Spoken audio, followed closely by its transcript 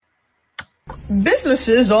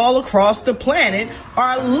Businesses all across the planet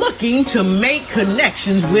are looking to make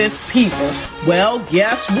connections with people. Well,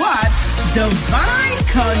 guess what? Divine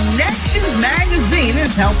Connections magazine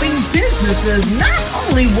is helping businesses not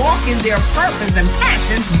only walk in their purpose and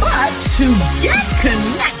passion, but to get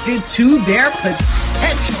connected to their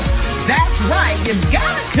potential. That's right. You've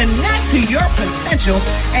got to connect to your potential,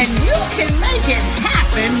 and you can make it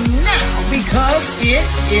happen now because it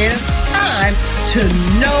is time to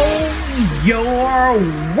know your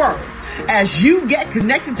worth. As you get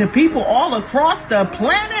connected to people all across the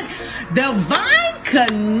planet, Divine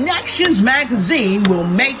Connections magazine will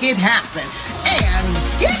make it happen. And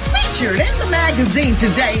get featured in the magazine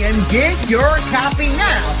today and get your copy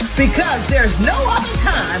now, because there's no other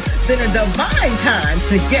time than a divine time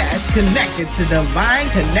to get connected to Divine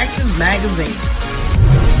Connections magazine.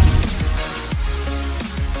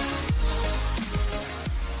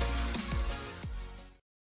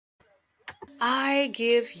 I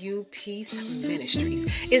Give You Peace Ministries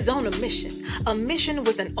is on a mission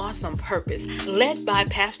with an awesome purpose, led by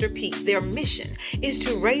Pastor Peace. Their mission is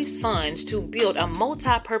to raise funds to build a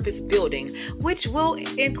multi-purpose building, which will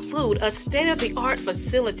include a state-of-the-art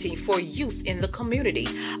facility for youth in the community,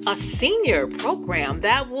 a senior program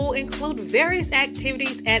that will include various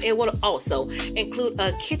activities, and it will also include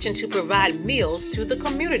a kitchen to provide meals to the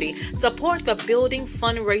community. Support the building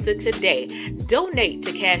fundraiser today. Donate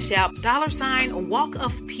to Cash App $Walk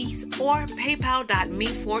of Peace or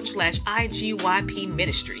paypal.me/IGYP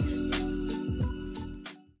Ministries.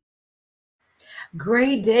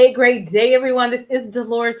 Great day, everyone. This is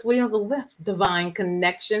Dolores Williams with Divine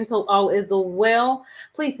Connections. Hope all is well.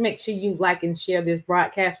 Please make sure you like and share this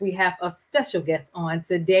broadcast. We have a special guest on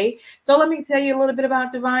today. So let me tell you a little bit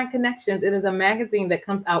about Divine Connections. It is a magazine that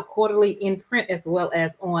comes out quarterly in print as well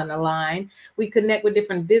as online. We connect with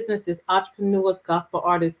different businesses, entrepreneurs, gospel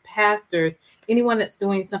artists, pastors, anyone that's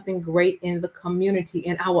doing something great in the community.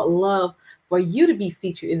 And I would love for you to be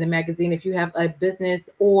featured in the magazine if you have a business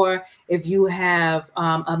or if you have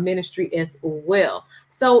a ministry as well.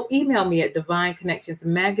 So email me at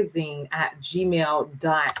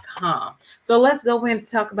divineconnectionsmagazine@gmail.com. So let's go in and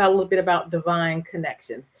talk about a little bit about Divine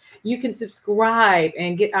Connections. You can subscribe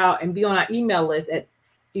and get out and be on our email list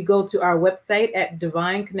you go to our website at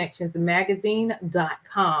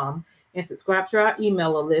divineconnectionsmagazine.com and subscribe to our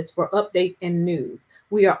email list for updates and news.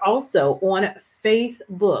 We are also on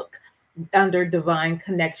Facebook under Divine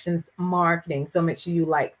Connections Marketing. So make sure you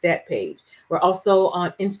like that page. We're also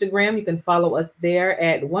on Instagram. You can follow us there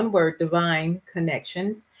at one word, Divine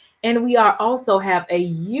Connections. And we are also have a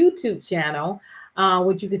YouTube channel,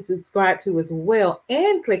 which you can subscribe to as well,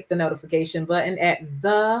 and click the notification button at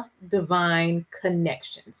The Divine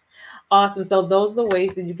Connections. Awesome. So those are the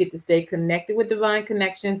ways that you get to stay connected with Divine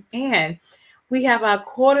Connections. And we have our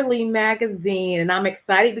quarterly magazine, and I'm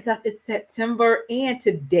excited because it's September, and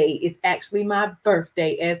today is actually my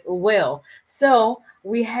birthday as well. So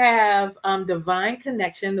we have Divine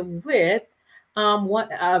Connection with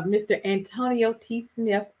Mr. Antonio T.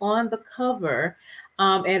 Smith on the cover,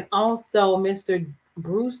 and also Mr.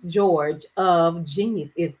 Bruce George of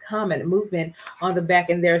Genius is Coming Movement on the back.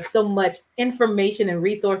 And there's so much information and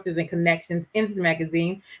resources and connections in the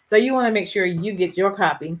magazine. So you want to make sure you get your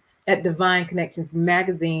copy at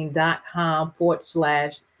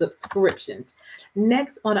divineconnectionsmagazine.com/subscriptions.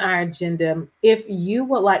 Next on our agenda, if you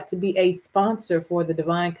would like to be a sponsor for the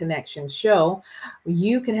Divine Connection show,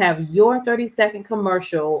 you can have your 30-second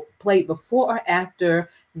commercial played before or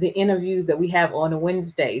after the interviews that we have on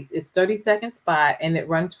Wednesdays. It's 30-second spot, and it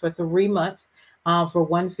runs for 3 months for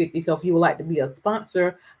 $150. So if you would like to be a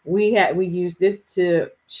sponsor, we use this to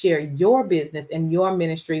share your business and your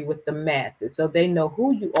ministry with the masses, so they know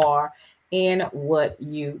who you are and what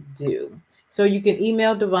you do. So you can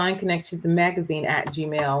email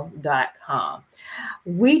divineconnectionsmagazine@gmail.com.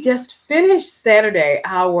 We just finished Saturday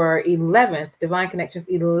our 11th Divine Connections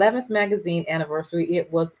 11th magazine anniversary. It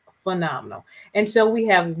was phenomenal. And so we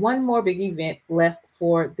have one more big event left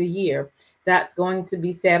for the year. That's going to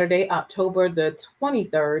be Saturday, October the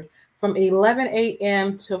 23rd, from 11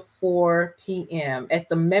 a.m. to 4 p.m. at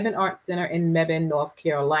the Mebane Arts Center in Mebane, North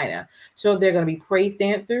Carolina. So there are going to be praise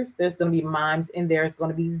dancers, there's going to be mimes, and there's going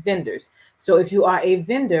to be vendors. So if you are a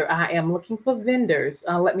vendor, I am looking for vendors.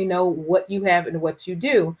 Let me know what you have and what you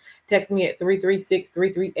do. Text me at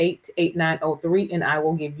 336-338-8903, and I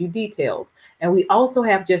will give you details. And we also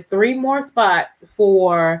have just 3 more spots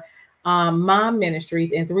for mom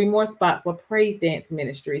ministries and 3 more spots for praise dance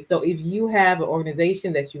ministry. So if you have an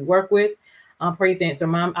organization that you work with, praise dance or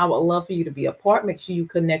mom, I would love for you to be a part. Make sure you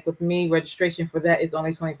connect with me. Registration for that is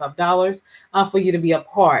only $25 for you to be a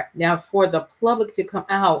part. Now, for the public to come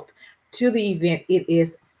out, to the event. It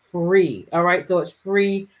is free. All right. So it's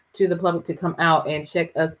free to the public to come out and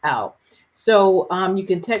check us out. So you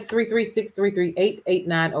can text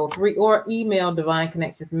 336-338-8903 or email Divine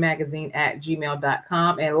Connections Magazine at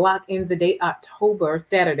gmail.com and lock in the date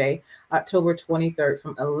Saturday, October 23rd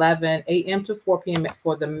from 11 a.m. to 4 p.m.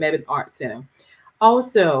 for the Mebane Art Center.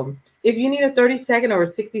 Also, if you need a 30-second or a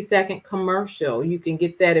 60-second commercial, you can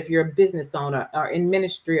get that if you're a business owner or in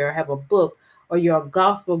ministry or have a book or you're a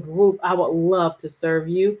gospel group. I would love to serve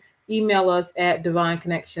you. Email us at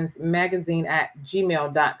divineconnectionsmagazine at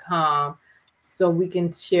gmail.com so we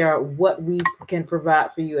can share what we can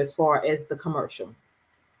provide for you as far as the commercial.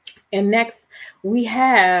 And next, we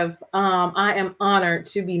have I am honored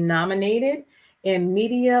to be nominated in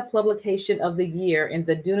Media Publication of the Year in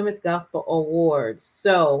the Dunamis Gospel Awards.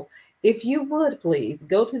 So, if you would please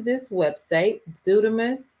go to this website,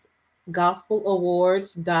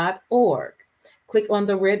 dunamisgospelawards.org. Click on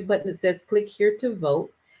the red button that says click here to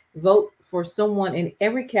vote. Vote for someone in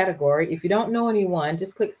every category. If you don't know anyone,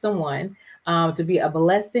 just click someone to be a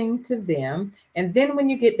blessing to them. And then when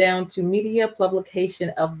you get down to Media Publication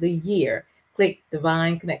of the Year, click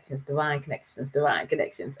Divine Connections, Divine Connections, Divine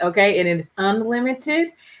Connections. Okay. And it is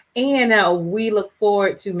unlimited. And we look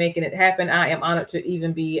forward to making it happen. I am honored to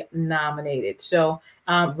even be nominated. So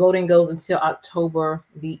voting goes until October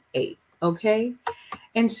the 8th. Okay.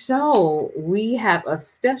 And so we have a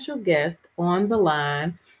special guest on the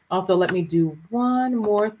line. Also, let me do one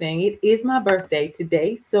more thing. It is my birthday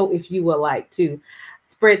today. So if you would like to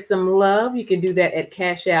spread some love, you can do that at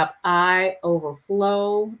Cash App I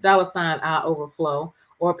Overflow, $ I Overflow,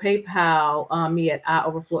 or PayPal me at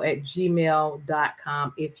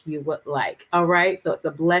ioverflow@gmail.com if you would like. All right. So it's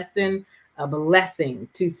a blessing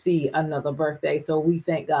to see another birthday. So we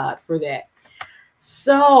thank God for that.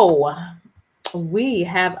 So we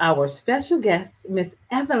have our special guest, Miss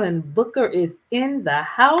Evelyn Booker is in the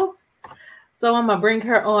house. So I'm going to bring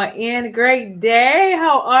her on in. Great day.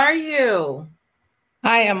 How are you?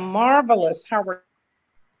 I am marvelous. How are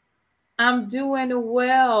I'm doing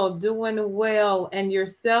well, doing well. And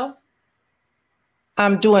yourself?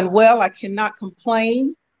 I'm doing well. I cannot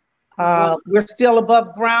complain. We're still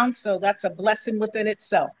above ground, so that's a blessing within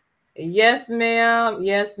itself. Yes, ma'am.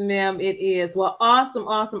 Yes, ma'am. It is. Well, awesome,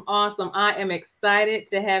 awesome, awesome. I am excited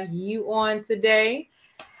to have you on today.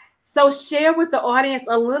 So share with the audience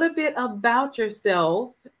a little bit about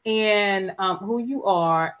yourself and who you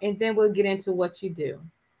are, and then we'll get into what you do.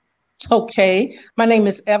 Okay. My name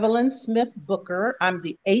is Evelyn Smith Booker. I'm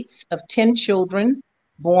the 8th of 10 children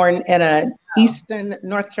born in an eastern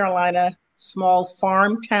North Carolina small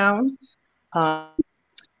farm town.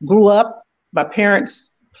 Grew up, my parents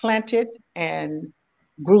planted and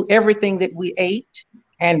grew everything that we ate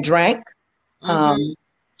and drank.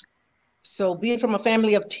 So being from a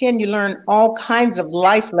family of 10, you learn all kinds of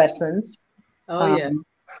life lessons. Oh, yeah.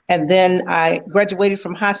 And then I graduated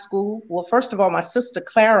from high school. Well, first of all, my sister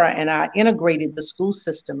Clara and I integrated the school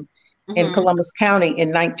system in Columbus County in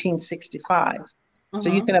 1965. So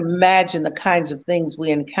you can imagine the kinds of things we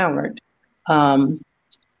encountered.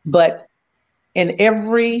 But in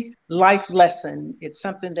every life lesson, it's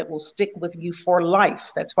something that will stick with you for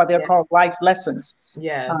life. That's why they're called life lessons.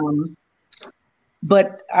 Yes.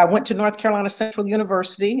 But I went to North Carolina Central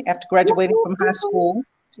University after graduating from high school.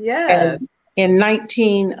 Yeah. And in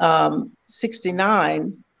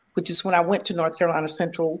 1969, which is when I went to North Carolina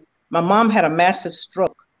Central, my mom had a massive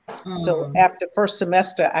stroke. So after first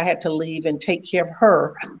semester, I had to leave and take care of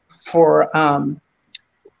her for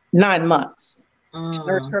 9 months to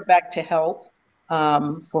nurse her back to health,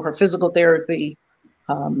 for her physical therapy,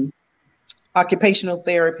 occupational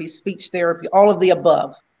therapy, speech therapy, all of the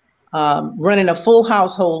above. Running a full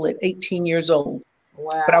household at 18 years old.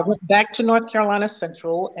 Wow. But I went back to North Carolina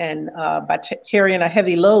Central, and by carrying a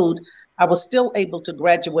heavy load, I was still able to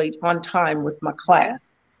graduate on time with my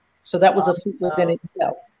class. So that was a feat within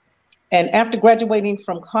itself. And after graduating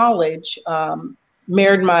from college,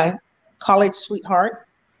 married my college sweetheart,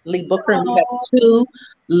 Lee Booker, and we have 2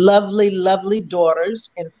 lovely, lovely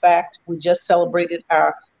daughters. In fact, we just celebrated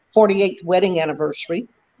our 48th wedding anniversary.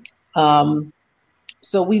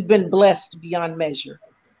 So we've been blessed beyond measure.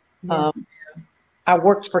 Yes. I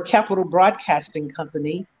worked for Capital Broadcasting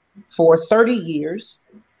Company for 30 years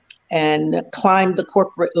and climbed the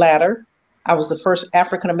corporate ladder. I was the first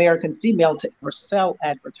African-American female to ever sell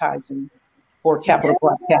advertising for Capital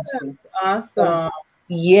Broadcasting. Awesome. So,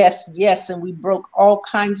 yes. And we broke all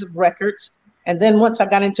kinds of records. And then once I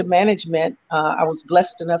got into management, I was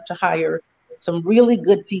blessed enough to hire some really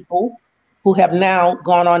good people who have now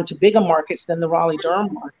gone on to bigger markets than the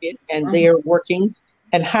Raleigh-Durham market. And they are working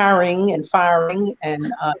and hiring and firing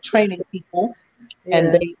and training people. Yeah.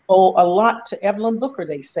 And they owe a lot to Evelyn Booker,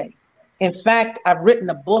 they say. In fact, I've written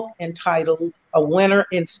a book entitled A Winner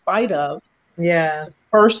in Spite of. Yeah. The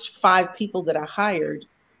first 5 people that I hired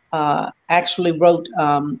actually wrote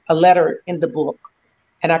a letter in the book.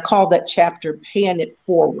 And I call that chapter Paying It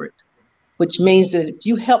Forward, which means that if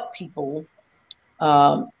you help people,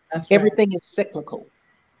 everything is cyclical.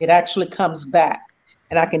 It actually comes back.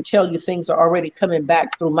 And I can tell you things are already coming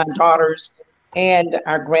back through my daughters and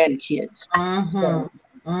our grandkids. So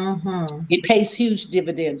it pays huge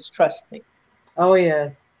dividends, trust me. Oh,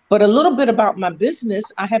 yes. But a little bit about my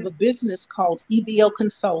business. I have a business called EBO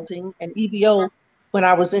Consulting. And EBO, when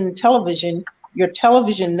I was in television, your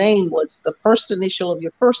television name was the first initial of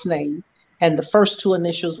your first name and the first 2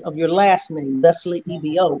 initials of your last name, thusly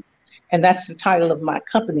EBO. And that's the title of my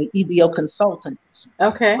company, EBO Consultants.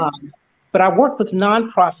 Okay. But I work with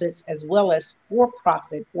nonprofits as well as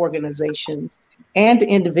for-profit organizations and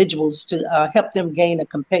individuals to help them gain a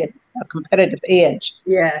competitive edge.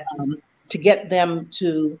 Yes. To get them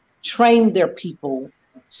to train their people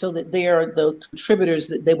so that they are the contributors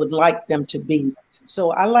that they would like them to be.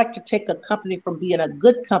 So I like to take a company from being a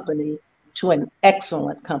good company to an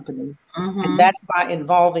excellent company. And that's by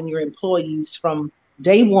involving your employees from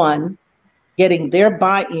day one, getting their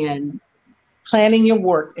buy-in, planning your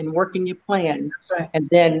work and working your plan, and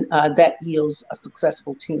then that yields a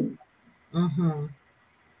successful team. Amen.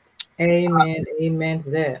 Amen to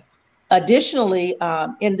that. Additionally,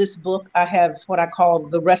 in this book, I have what I call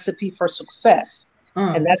the recipe for success.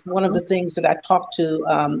 And that's one of the things that I talk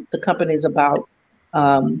to the companies about,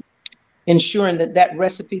 ensuring that that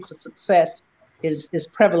recipe for success is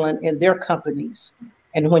prevalent in their companies.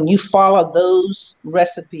 And when you follow those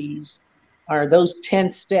recipes or those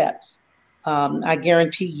 10 steps, I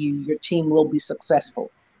guarantee you your team will be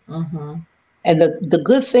successful. And the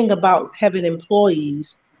good thing about having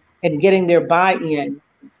employees and getting their buy-in,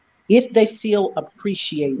 if they feel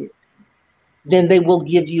appreciated, then they will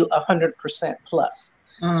give you 100% plus.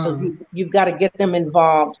 So you've got to get them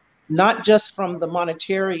involved, not just from the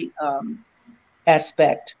monetary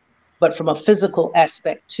aspect, but from a physical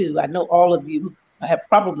aspect too. I know all of you have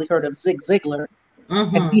probably heard of Zig Ziglar,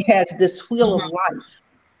 and he has this wheel of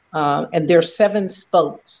life, and there are 7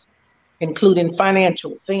 spokes, including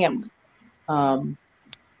financial, family. And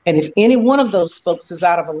if any one of those spokes is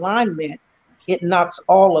out of alignment, it knocks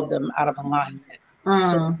all of them out of alignment.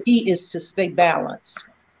 So the key is to stay balanced.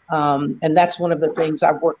 And that's one of the things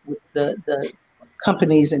I work with the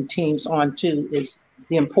companies and teams on too, is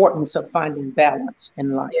the importance of finding balance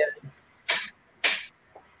in life. Yes.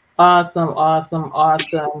 Awesome, awesome,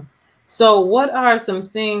 awesome. So what are some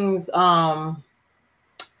things, I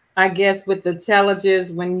guess, with the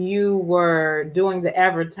challenges when you were doing the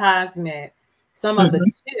advertisement, some of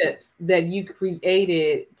the tips that you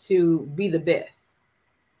created to be the best?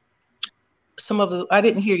 I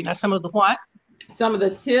didn't hear you. Now, some of the what? Some of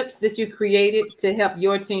the tips that you created to help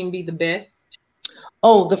your team be the best?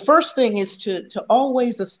 Oh, the first thing is to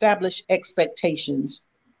always establish expectations.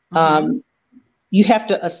 You have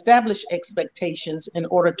to establish expectations in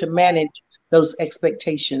order to manage those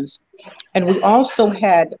expectations. And we also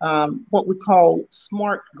had what we call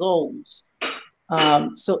SMART goals.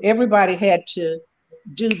 So everybody had to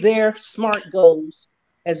do their SMART goals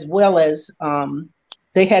as well as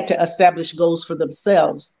they had to establish goals for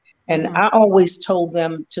themselves. And I always told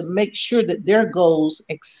them to make sure that their goals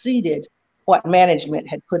exceeded what management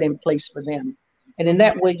had put in place for them. And in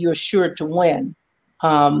that way, you're sure to win.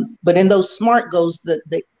 But in those SMART goals,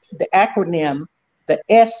 the acronym, the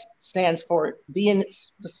S stands for being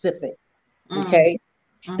specific, okay?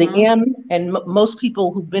 The M, and most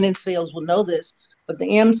people who've been in sales will know this, but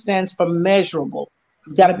the M stands for measurable.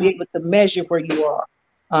 You've got to be able to measure where you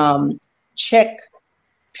are. Check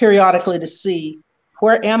periodically to see,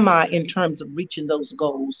 where am I in terms of reaching those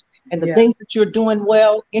goals? And the things that you're doing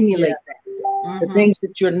well, emulate that. The things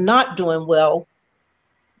that you're not doing well,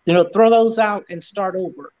 throw those out and start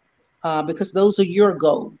over, because those are your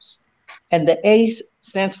goals. And the A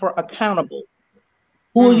stands for accountable.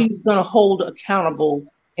 Who are you going to hold accountable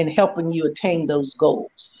in helping you attain those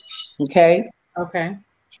goals? Okay.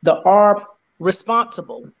 The R,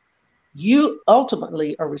 responsible. You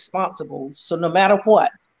ultimately are responsible. So no matter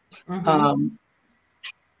what,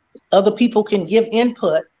 other people can give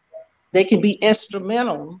input. They can be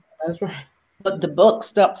instrumental. That's right. But the buck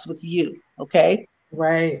stops with you. Okay.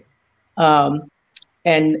 Right.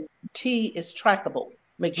 And T is trackable.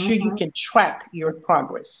 Make sure you can track your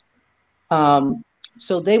progress.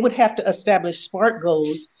 So they would have to establish SMART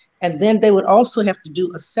goals, and then they would also have to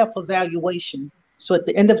do a self-evaluation So at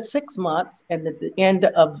the end of 6 months and at the end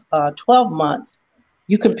of 12 months,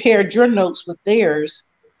 you compared your notes with theirs,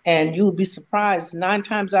 and you would be surprised 9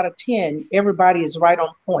 times out of 10, everybody is right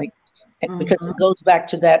on point, because it goes back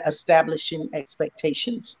to that establishing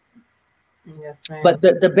expectations. Yes, ma'am. But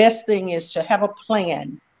the best thing is to have a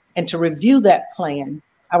plan and to review that plan.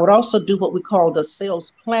 I would also do what we called a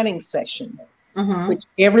sales planning session, which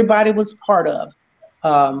everybody was part of.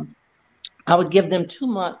 I would give them 2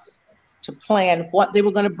 months to plan what they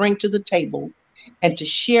were going to bring to the table and to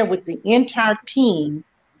share with the entire team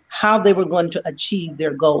how they were going to achieve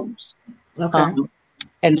their goals.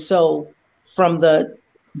 And so from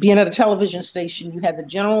being at a television station, you had the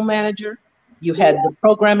general manager, you had the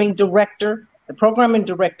programming director. The programming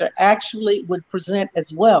director actually would present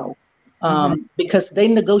as well, because they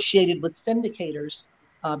negotiated with syndicators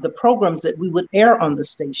the programs that we would air on the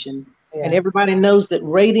station. Yeah. And everybody knows that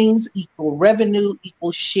ratings equal revenue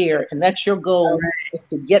equals share. And that's your goal, is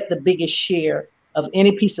to get the biggest share of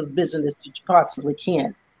any piece of business that you possibly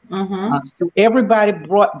can. So everybody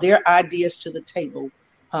brought their ideas to the table.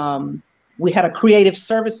 We had a creative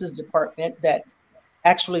services department that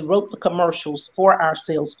actually wrote the commercials for our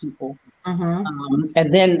salespeople.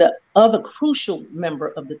 And then the other crucial member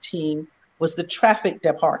of the team was the traffic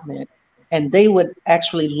department. And they would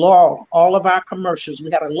actually log all of our commercials.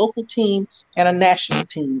 We had a local team and a national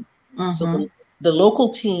team. So the local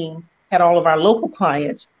team had all of our local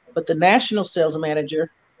clients, but the national sales manager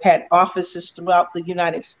had offices throughout the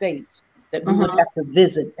United States that we would have to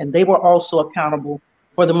visit. And they were also accountable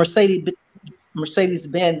for the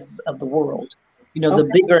Mercedes-Benz of the world, the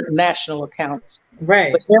bigger national accounts.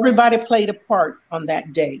 Right. But everybody played a part on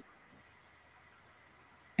that day.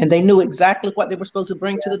 And they knew exactly what they were supposed to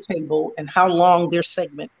bring to the table and how long their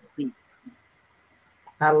segment would be.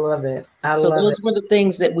 I love it. So those were the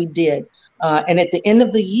things that we did. And at the end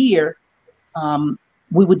of the year,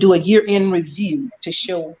 we would do a year-end review to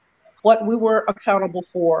show what we were accountable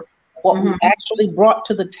for, what we actually brought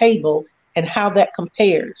to the table, and how that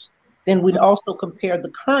compares. Then we'd also compare the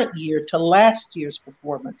current year to last year's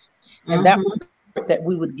performance. And that was that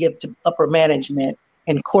we would give to upper management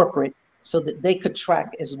and corporate, so that they could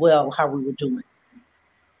track as well how we were doing.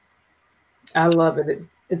 I love it.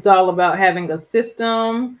 It's all about having a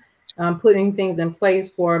system, putting things in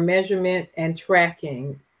place for measurements and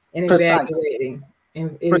tracking and evaluating.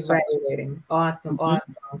 Awesome.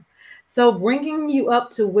 So bringing you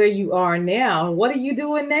up to where you are now, what are you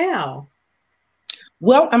doing now?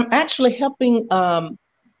 Well, I'm actually helping some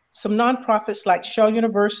nonprofits like Shaw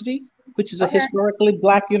University, which is a historically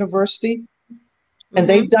Black university. And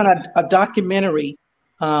they've done a documentary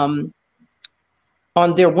on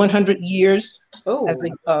their 100 years as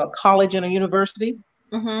a college and a university.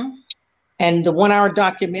 And the 1-hour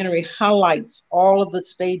documentary highlights all of the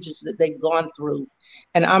stages that they've gone through.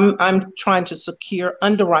 And I'm trying to secure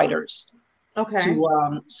underwriters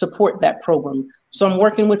to support that program. So I'm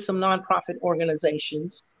working with some nonprofit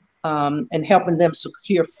organizations and helping them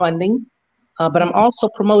secure funding. But I'm also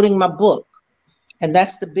promoting my book. And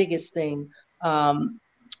that's the biggest thing.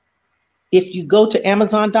 If you go to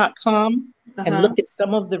Amazon.com and look at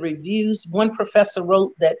some of the reviews, one professor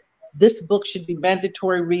wrote that this book should be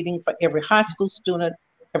mandatory reading for every high school student,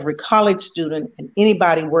 every college student, and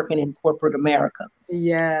anybody working in corporate America.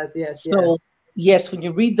 So yes, when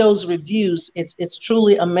you read those reviews, it's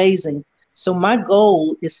truly amazing. So my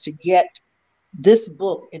goal is to get this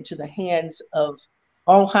book into the hands of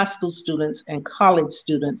all high school students and college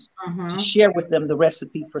students to share with them the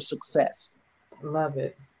recipe for success. Love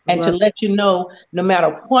it. And to let you know, no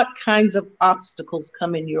matter what kinds of obstacles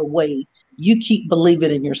come in your way, you keep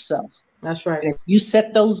believing in yourself. That's right. And if you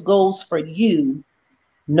set those goals for you,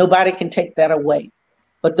 nobody can take that away.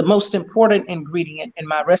 But the most important ingredient in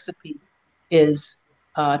my recipe is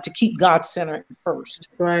to keep God centered first.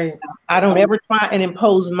 That's right. I don't ever try and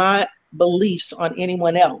impose my beliefs on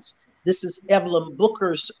anyone else. This is Evelyn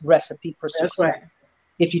Booker's recipe for success. That's right.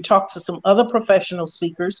 If you talk to some other professional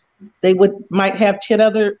speakers, they might have 10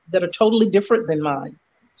 other that are totally different than mine.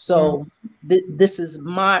 So this is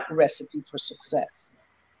my recipe for success.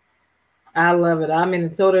 I love it. I'm in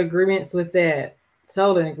total agreement with that.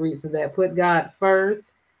 Put God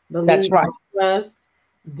first. Believe. That's right. Trust.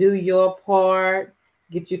 Do your part.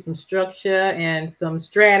 Get you some structure and some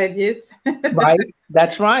strategies. Right.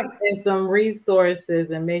 That's right. And some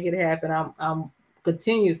resources and make it happen. I'm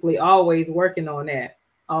continuously always working on that.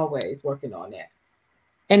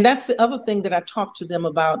 And that's the other thing that I talk to them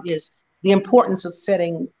about is the importance of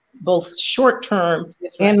setting both short-term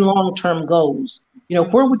and long-term goals.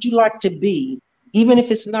 Where would you like to be? Even if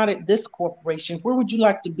it's not at this corporation, where would you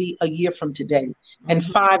like to be a year from today and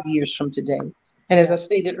 5 years from today? And as I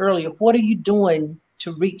stated earlier, what are you doing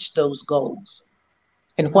to reach those goals?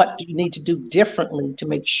 And what do you need to do differently to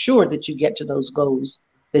make sure that you get to those goals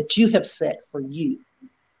that you have set for you?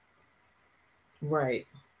 Right.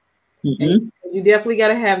 Mm-hmm. And you definitely got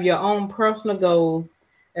to have your own personal goals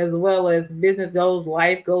as well as business goals,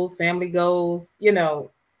 life goals, family goals,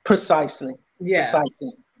 Precisely. Yeah.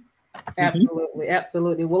 Precisely. Absolutely. Mm-hmm.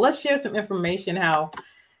 Absolutely. Well, let's share some information how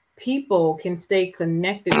people can stay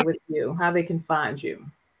connected with you, how they can find you.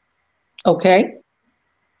 Okay.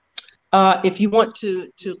 If you want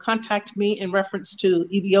to contact me in reference to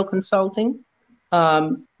EBO Consulting,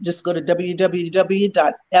 just go to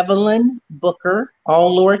www.evelynbooker,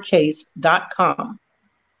 all lowercase.com,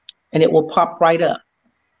 and it will pop right up.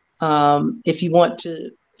 If you want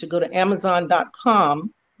to go to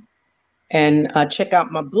amazon.com and check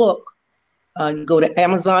out my book, go to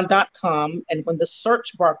amazon.com, and when the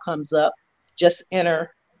search bar comes up, just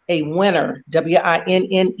enter a winner,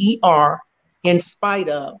 WINNER, in spite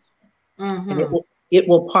of, and it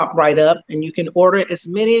will pop right up, and you can order as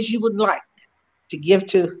many as you would like to give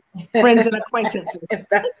to friends and acquaintances.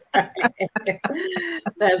 That's right.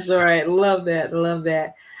 That's right. Love that. Love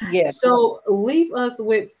that. Yes. So leave us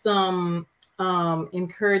with some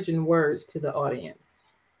encouraging words to the audience.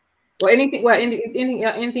 Anything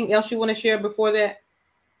else you want to share before that?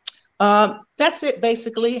 That's it,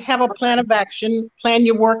 basically. Have a plan of action, plan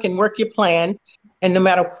your work and work your plan. And no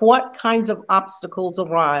matter what kinds of obstacles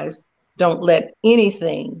arise, don't let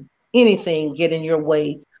anything get in your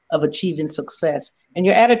way of achieving success. And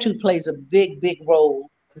your attitude plays a big, big role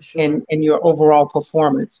in your overall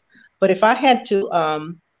performance. But if I had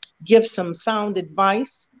to give some sound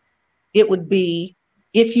advice, it would be,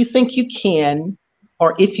 if you think you can,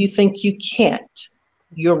 or if you think you can't,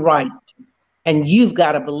 you're right. And you've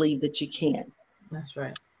got to believe that you can. That's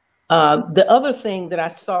right. The other thing that I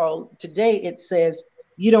saw today, it says,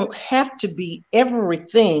 you don't have to be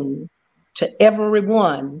everything to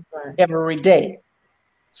everyone every day.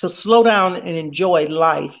 So slow down and enjoy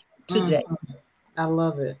life today. I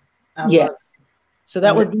love it. Yes. So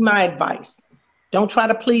that would be my advice. Don't try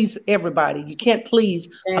to please everybody. You can't please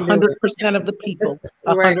 100% of the people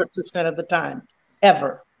 100% of the time,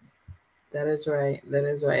 ever. That is right. That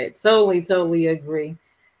is right. Totally agree.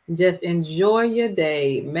 Just enjoy your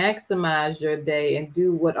day, maximize your day, and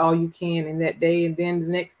do what all you can in that day. And then the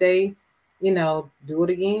next day, do it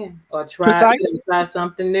again, or try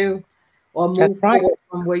something new, or move forward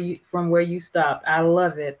from where you stopped. I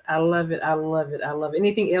love it. I love it. I love it. I love it.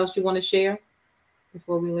 Anything else you want to share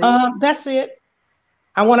before we leave? That's it.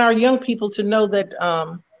 I want our young people to know that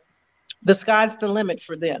the sky's the limit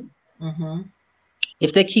for them. Mm-hmm.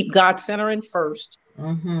 If they keep God centering first,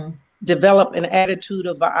 develop an attitude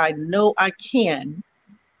of I know I can,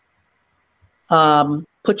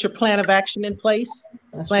 put your plan of action in place,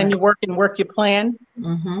 plan your work and work your plan,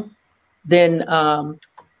 then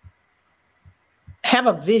have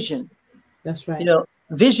a vision. That's right.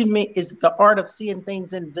 Vision is the art of seeing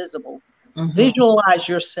things invisible. Visualize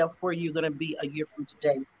yourself where you're going to be a year from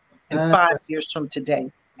today, and 5 years from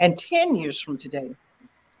today, and 10 years from today.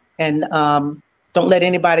 And don't let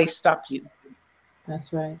anybody stop you.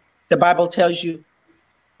 That's right. The Bible tells you,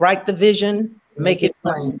 write the vision, make it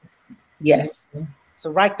plain. Yes.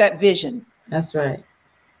 So write that vision. That's right.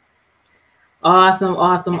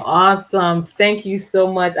 Awesome. Thank you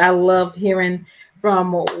so much. I love hearing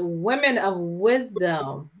from women of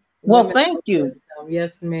wisdom. Well, thank you.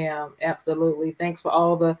 Yes, ma'am. Absolutely. Thanks for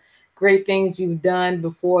all the great things you've done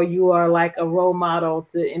before. You are like a role model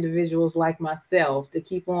to individuals like myself to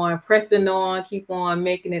keep on pressing on, keep on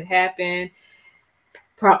making it happen.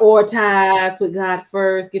 Prioritize, put God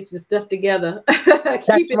first, get your stuff together. That's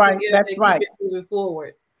right. That's right. Keep it moving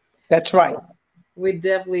forward. That's right. We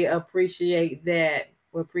definitely appreciate that.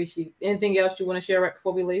 We appreciate anything else you want to share right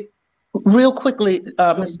before we leave? Real quickly,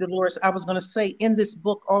 Ms. Dolores, I was going to say in this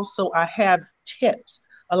book also, I have tips.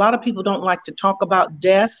 A lot of people don't like to talk about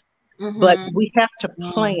death, but we have to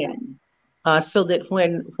plan so that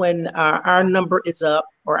when our number is up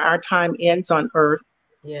or our time ends on earth,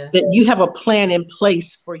 that you have a plan in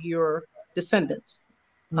place for your descendants.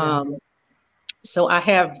 So I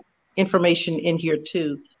have information in here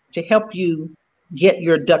too to help you get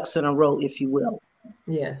your ducks in a row, if you will.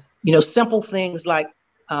 Yes. Simple things like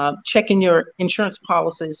checking your insurance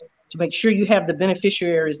policies to make sure you have the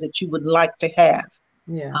beneficiaries that you would like to have.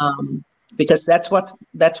 Yeah. Because that's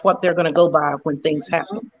what they're going to go by when things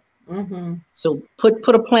happen. So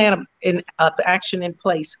put a plan of action in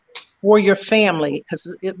place for your family,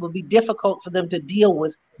 because it will be difficult for them to deal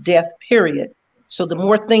with death, period. So the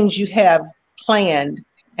more things you have planned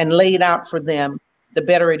and laid out for them, the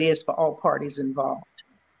better it is for all parties involved.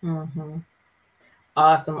 Mm-hmm.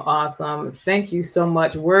 Awesome. Thank you so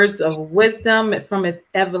much. Words of wisdom from Ms.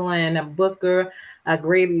 Evelyn Booker. I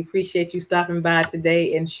greatly appreciate you stopping by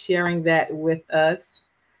today and sharing that with us.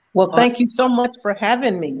 Well, thank you so much for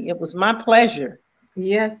having me. It was my pleasure.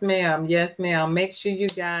 Yes, ma'am. Make sure you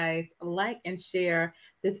guys like and share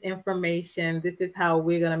this information. This is how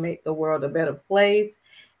we're going to make the world a better place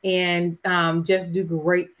and just do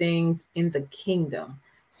great things in the kingdom.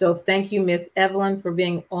 So thank you, Miss Evelyn, for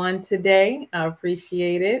being on today. I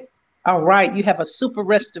appreciate it. All right. You have a super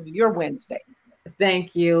rest of your Wednesday.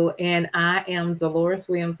 Thank you. And I am Dolores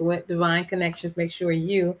Williams with Divine Connections. Make sure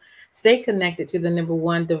you stay connected to the number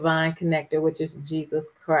one divine connector, which is Jesus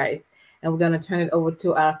Christ. And we're going to turn it over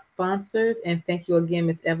to our sponsors. And thank you again,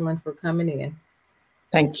 Miss Evelyn, for coming in.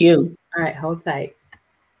 Thank you. All right, hold tight.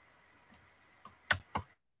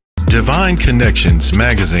 Divine Connections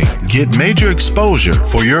Magazine. Get major exposure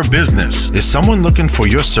for your business. Is someone looking for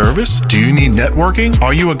your service? Do you need networking?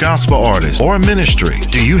 Are you a gospel artist or a ministry?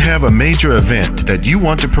 Do you have a major event that you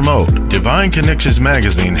want to promote? Divine Connections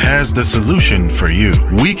Magazine has the solution for you.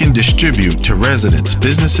 We can distribute to residents,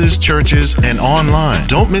 businesses, churches, and online.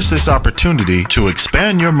 Don't miss this opportunity to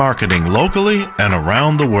expand your marketing locally and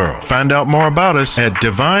around the world. Find out more about us at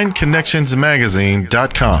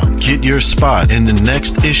divineconnectionsmagazine.com. Get your spot in the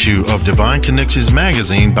next issue of Divine Connections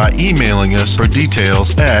Magazine by emailing us for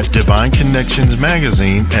details at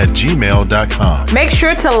divineconnectionsmagazine@gmail.com. Make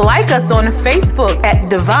sure to like us on Facebook at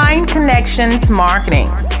Divine Connections Marketing.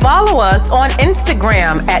 Follow us on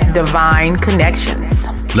Instagram at Divine Connections.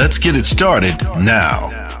 Let's get it started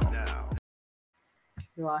now.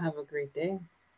 You all have a great day.